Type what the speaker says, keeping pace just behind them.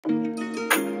I've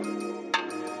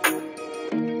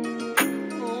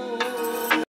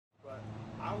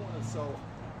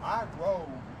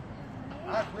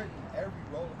ridden every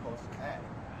roller coaster at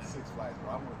Six Flags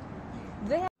where I went through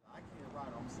again. I can't ride.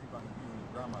 I'm gonna see if I can get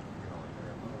your grandma to get on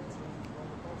there.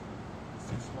 Roller coaster. It's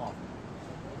too small.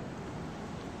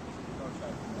 We're gonna try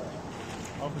to do that.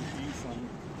 Hopefully she eats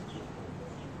something.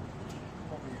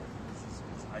 Over here.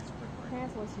 It's ice cream.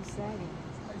 That's what she said.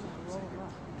 It's ice cream.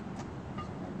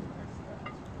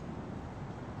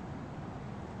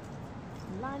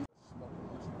 Line.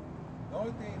 The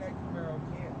only thing that Camaro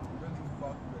can't really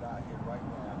fuck with out here right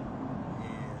now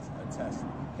is a Tesla.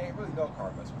 Can't really no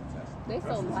car mess with a Tesla. They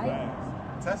so light.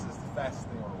 Tesla's the fastest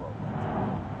thing on the road.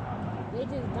 They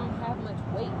just don't have much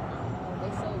weight. They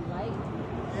so light.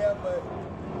 Yeah, but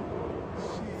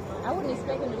shit. I wouldn't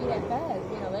expect them to be that fast,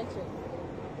 being electric.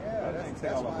 Yeah,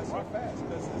 that's why it's so fast,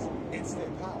 because it's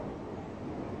instant power.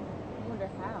 I wonder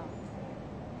how.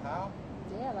 How?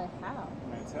 Yeah, like how?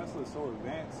 Man, Tesla is so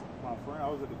advanced. My friend, I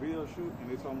was at the video shoot,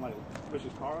 and they told him like push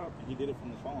his car up, and he did it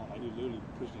from the phone. Like he literally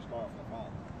pushed his car from the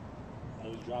phone. And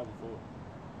he was driving forward.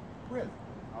 Really?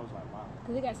 I was like, wow.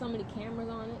 Cause they got so many cameras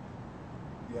on it.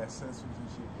 Yeah, sensors and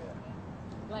shit. Yeah.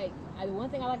 Like, one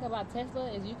thing I like about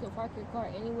Tesla is you can park your car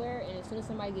anywhere, and as soon as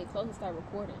somebody gets close, it start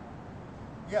recording.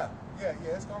 Yeah.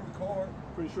 It's gonna record.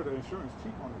 Pretty sure the insurance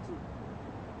cheap on it too.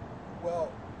 Well,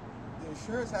 the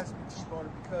insurance has to be cheap on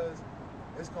it because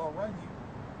it's gonna run you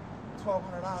 $1,200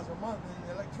 a month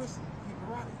in electricity to keep it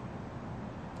running.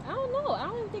 I don't know. I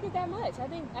don't even think it's that much. I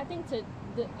think to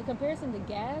the in comparison to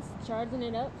gas, charging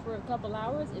it up for a couple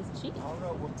hours is cheap. I don't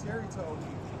know. Well, Terry told me.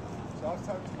 So I was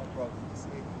talking to my brother. He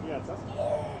said, Yeah, Tesla.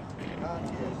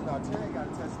 No, Terry got a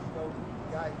Tesla. You know,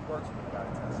 the guy he works with got a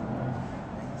Tesla.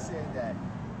 And he said that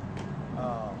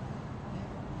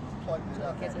he plugged it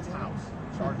up at his house,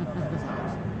 charging up at his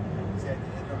house. He said at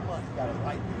the end of the month, he got a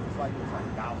light bill. His light bill was like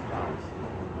 $1,000.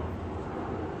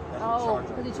 Oh,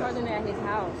 because he's charging it at his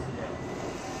house. Yeah.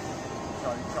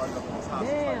 He charged up at his house.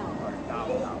 Damn. Like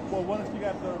 $1,000. Well, what if you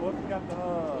got the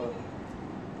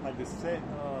like the set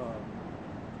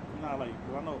like,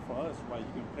 cause I know for us, like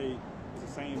you can pay it's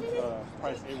the same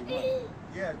price every month.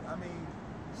 Yeah, I mean,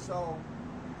 so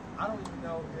I don't even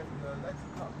know if the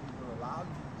electric company will allow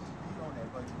you to be on that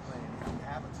budget plan if you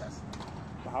have a Tesla.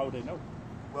 But how would they know?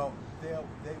 Well, they will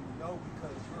know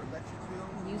because your electric bill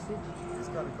Usage is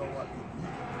going to go up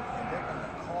immediately, and they're going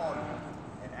to call you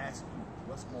and ask you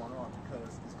what's going on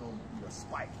because it's going to be a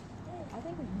spike. I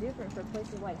think it's different for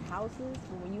places like houses,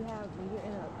 but when you're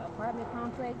in an apartment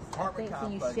complex, so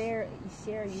you share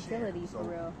utilities for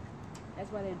real.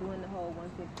 That's why they're doing the whole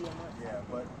 $150 a month. Yeah,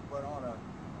 but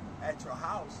at your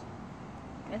house,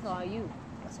 that's all you.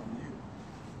 That's on you.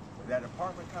 But that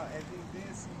apartment complex, and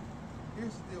then see,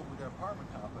 here's the deal with the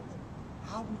apartment complex.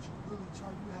 How would you really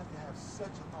charge? You have to have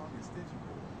such a long extension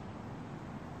cord.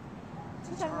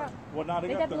 Well, now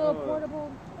they got the little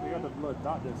portable. They got the little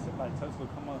dot that sit like Tesla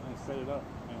come up and set it up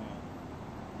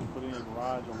and put it in your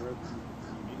garage or wherever you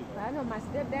need it. I know my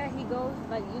stepdad, he goes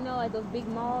like like those big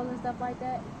malls and stuff like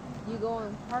that. You go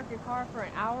and park your car for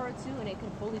an hour or two, and it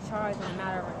can fully charge in a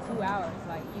matter of 2 hours.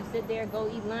 Like you sit there, go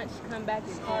eat lunch, come back,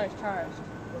 your car is charged.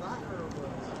 What I heard was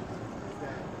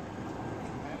that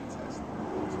at a Tesla,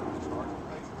 the charging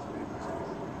places,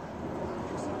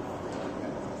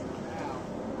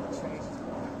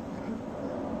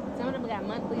 some of them got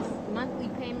monthly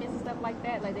payments and stuff like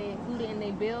that. Like they include it in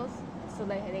their bills, so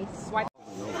they swipe.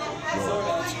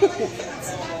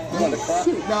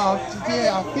 No,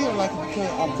 yeah, I feel like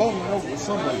I'm bowling over with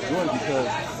so much joy because,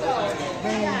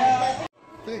 man,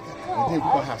 and then we're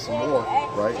gonna have some more,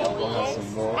 right? We're gonna have some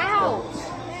more.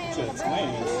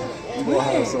 We're gonna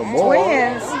have some more.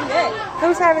 Twins?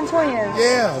 Who's having twins?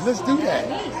 Yeah, let's do that.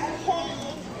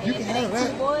 You can have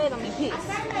that. Boy, don't be pissed.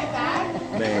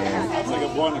 Man. It's like a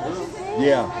boy and a girl.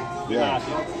 Yeah.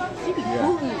 She be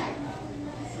booting.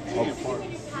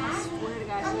 Swear to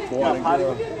God, Boy and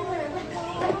girl.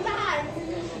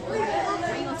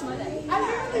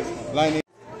 Lightning.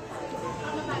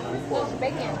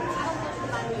 Bacon.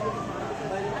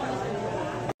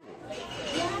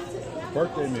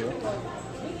 Birthday meal.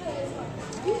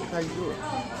 How you doing?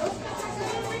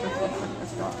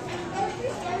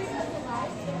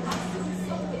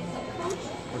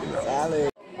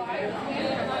 Alex.